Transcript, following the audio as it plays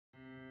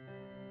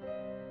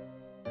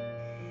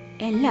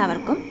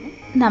എല്ലാവർക്കും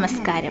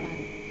നമസ്കാരം.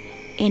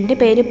 എൻ്റെ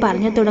പേര്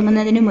പറഞ്ഞു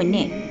തുടങ്ങുന്നതിന്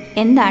മുന്നേ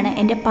എന്താണ്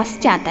എൻ്റെ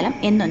പശ്ചാത്തലം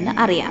എന്നൊന്ന്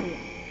അറിയാം.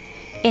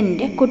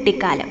 എൻ്റെ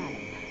കുട്ടിക്കാലം.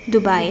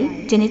 ദുബായിൽ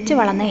ജനിച്ചു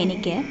വളർന്ന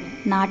എനിക്ക്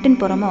നാട്ടിൻ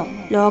പുറമോ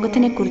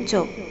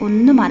ലോകത്തിനെക്കുറിച്ചോ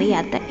ഒന്നും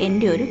അറിയാത്ത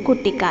എൻ്റെ ഒരു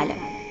കുട്ടിക്കാലം.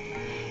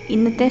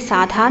 ഇന്നത്തെ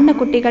സാധാരണ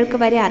കുട്ടികൾക്ക്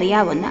വരെ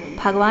അറിയാവുന്ന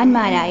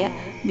ഭഗവാന്മാരായ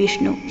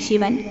വിഷ്ണു,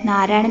 ശിവൻ,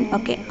 നാരായണൻ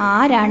ഒക്കെ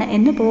ആരാണ്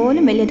എന്ന്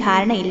പോലും വലിയ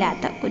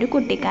ധാരണയില്ലാത്ത ഒരു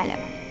കുട്ടിക്കാലം.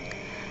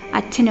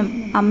 അച്ഛനും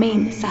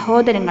അമ്മയും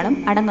സഹോദരങ്ങളും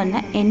അടങ്ങുന്ന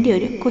എൻ്റെ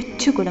ഒരു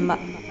കൊച്ചു കുടുംബം.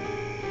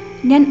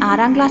 ഞാൻ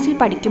 6ാം ക്ലാസ്സിൽ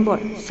പഠിക്കുമ്പോൾ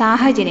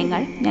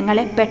സാഹചര്യങ്ങൾ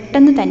ഞങ്ങളെ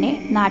പെട്ടെന്ന് തന്നെ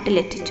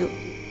നാട്ടിലെത്തിച്ചു.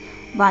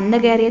 വന്നു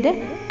കയറിയത്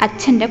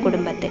അച്ഛൻ്റെ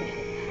കുടുംബത്തിൽ.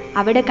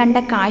 അവിടെ കണ്ട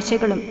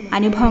കാഴ്ചകളും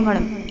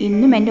അനുഭവങ്ങളും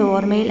ഇന്നും എൻ്റെ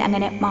ഓർമ്മയിൽ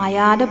അങ്ങനെ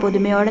മായാതെ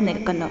പുതുമയോടെ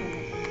നിൽക്കുന്നു.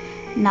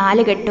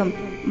 നാലുകെട്ടും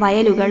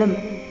വയലുകളും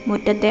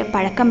മുറ്റത്തെ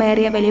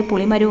പഴക്കമേറിയ വലിയ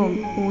പുളിമരവും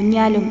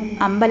ഊഞ്ഞാലും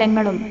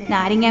അമ്പലങ്ങളും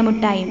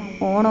നാരങ്ങാമിഠായും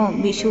ഓണവും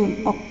വിഷുവും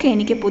ഒക്കെ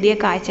എനിക്ക് പുതിയ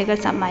കാഴ്ചകൾ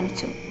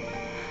സമ്മാനിച്ചു.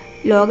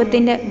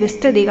 ലോകത്തിൻ്റെ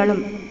വിസ്തൃതികളും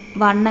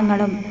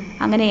വർണ്ണങ്ങളും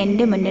അങ്ങനെ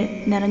എൻ്റെ മുന്നിൽ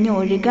നിറഞ്ഞു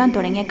ഒഴുകാൻ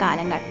തുടങ്ങിയ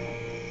കാലങ്ങൾ.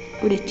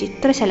 ഒരു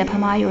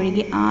ചിത്രശലഭമായി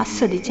ഒഴുകി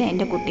ആസ്വദിച്ച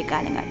എൻ്റെ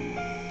കുട്ടിക്കാലങ്ങൾ.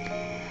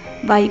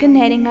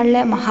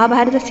 വൈകുന്നേരങ്ങളിലെ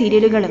മഹാഭാരത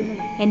സീരിയലുകളും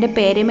എൻ്റെ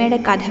പേരമ്മയുടെ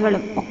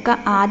കഥകളും ഒക്കെ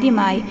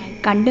ആദ്യമായി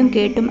കണ്ടും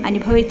കേട്ടും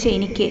അനുഭവിച്ച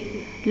എനിക്ക്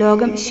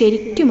ലോകം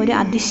ശരിക്കും ഒരു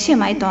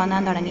അതിശയമായി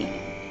തോന്നാൻ തുടങ്ങി.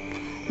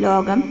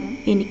 ലോകം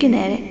എനിക്ക്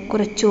നേരെ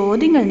കുറെ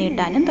ചോദ്യങ്ങൾ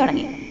നീട്ടാനും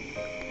തുടങ്ങി.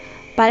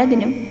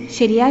 പലതിനും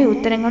ശരിയായ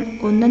ഉത്തരങ്ങൾ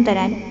ഒന്നും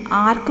തരാൻ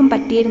ആർക്കും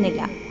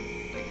പറ്റിയിരുന്നില്ല.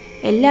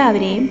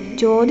 എല്ലാവരെയും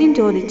ചോദ്യം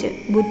ചോദിച്ച്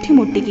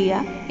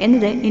ബുദ്ധിമുട്ടിക്കുക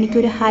എന്നത്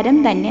എനിക്കൊരു ഹരം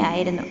തന്നെ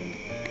ആയിരുന്നു.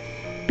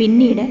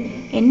 പിന്നീട്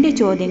എൻ്റെ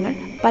ചോദ്യങ്ങൾ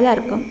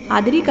പലർക്കും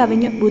അതിരി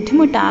കവിഞ്ഞ്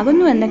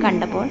ബുദ്ധിമുട്ടാകുന്നുവെന്ന്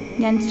കണ്ടപ്പോൾ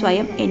ഞാൻ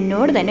സ്വയം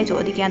എന്നോട് തന്നെ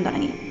ചോദിക്കാൻ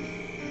തുടങ്ങി.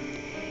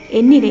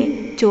 എന്നിലെ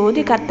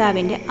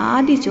ചോദ്യകർത്താവിൻ്റെ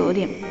ആദ്യ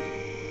ചോദ്യം,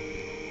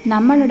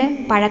 നമ്മളുടെ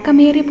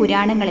പഴക്കമേറിയ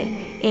പുരാണങ്ങളിൽ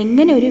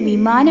എങ്ങനെ ഒരു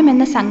വിമാനം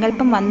എന്ന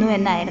സങ്കല്പം വന്നു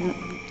എന്നായിരുന്നു.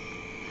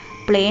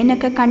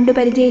 പ്ലെയിനൊക്കെ കണ്ടു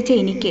പരിചയിച്ച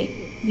എനിക്ക്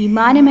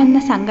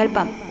വിമാനമെന്ന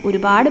സങ്കല്പം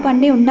ഒരുപാട്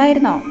പണ്ടേ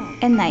ഉണ്ടായിരുന്നോ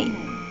എന്നായി.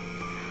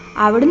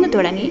 അവിടുന്ന്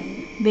തുടങ്ങി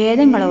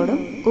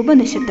വേദങ്ങളോടും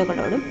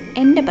ഉപനിഷത്തുകളോടും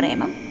എൻ്റെ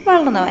പ്രേമം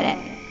വളർന്നു വരാൻ.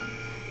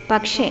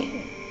 പക്ഷേ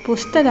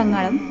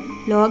പുസ്തകങ്ങളും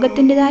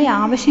ലോകത്തിൻ്റെതായ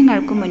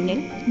ആവശ്യങ്ങൾക്ക് മുന്നിൽ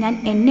ഞാൻ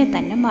എന്നെ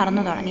തന്നെ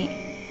മറന്നു തുടങ്ങി.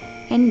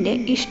 എൻ്റെ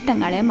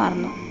ഇഷ്ടങ്ങളെ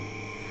മറന്നു.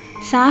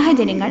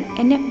 സാഹചര്യങ്ങൾ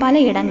എന്നെ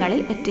പലയിടങ്ങളിൽ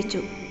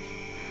എത്തിച്ചു.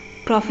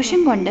 പ്രൊഫഷൻ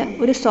കൊണ്ട്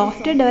ഒരു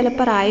സോഫ്റ്റ്വെയർ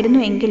ഡെവലപ്പർ ആയിരുന്നു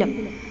എങ്കിലും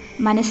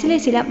മനസ്സിലെ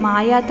ചില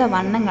മായാത്ത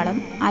വർണ്ണങ്ങളും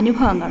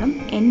അനുഭവങ്ങളും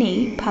എന്നെ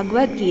ഈ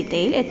ഭഗവത്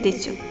ഗീതയിൽ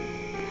എത്തിച്ചു.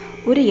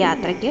 ഒരു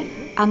യാത്രയ്ക്ക്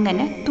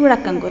അങ്ങനെ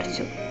തുടക്കം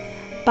കുറിച്ചു.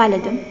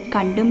 പലതും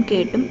കണ്ടും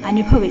കേട്ടും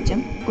അനുഭവിച്ചും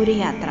ഒരു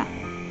യാത്ര.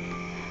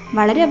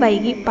 വളരെ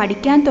വൈകി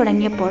പഠിക്കാൻ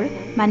തുടങ്ങിയപ്പോൾ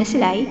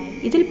മനസ്സിലായി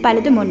ഇതിൽ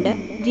പലതുമുണ്ട്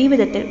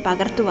ജീവിതത്തിൽ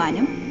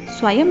പകർത്തുവാനും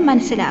സ്വയം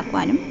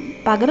മനസ്സിലാക്കുവാനും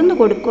പകർന്നു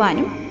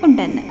കൊടുക്കുവാനും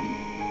ഉണ്ടെന്ന്.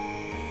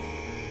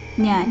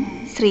 ഞാൻ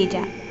ശ്രീജ.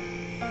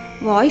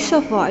 വോയിസ്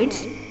ഓഫ്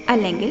വേർഡ്സ്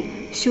അല്ലെങ്കിൽ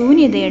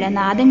ശൂന്യതയുടെ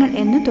നാദങ്ങൾ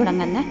എന്ന്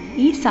തുടങ്ങുന്ന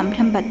ഈ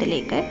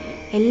സംരംഭത്തിലേക്ക്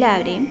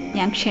എല്ലാവരെയും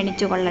ഞാൻ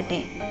ക്ഷണിച്ചു കൊള്ളട്ടെ.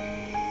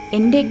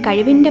 എൻ്റെ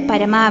കഴിവിൻ്റെ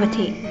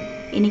പരമാവധി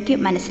എനിക്ക്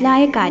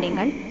മനസ്സിലായ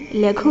കാര്യങ്ങൾ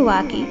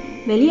ലഘുവാക്കി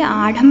വലിയ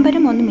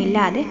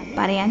ആഡംബരമൊന്നുമില്ലാതെ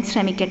പറയാൻ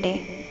ശ്രമിക്കട്ടെ.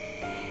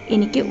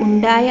 എനിക്ക്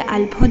ഉണ്ടായ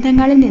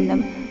അത്ഭുതങ്ങളിൽ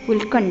നിന്നും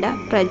ഉൾക്കൊണ്ട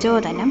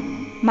പ്രചോദനം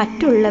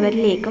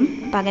മറ്റുള്ളവരിലേക്കും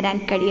പകരാൻ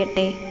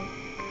കഴിയട്ടെ.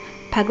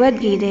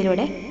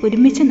 ഭഗവത്ഗീതയിലൂടെ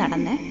ഒരുമിച്ച്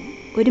നടന്ന്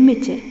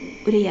ഒരുമിച്ച്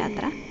ഒരു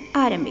യാത്ര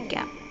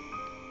ആരംഭിക്കാം.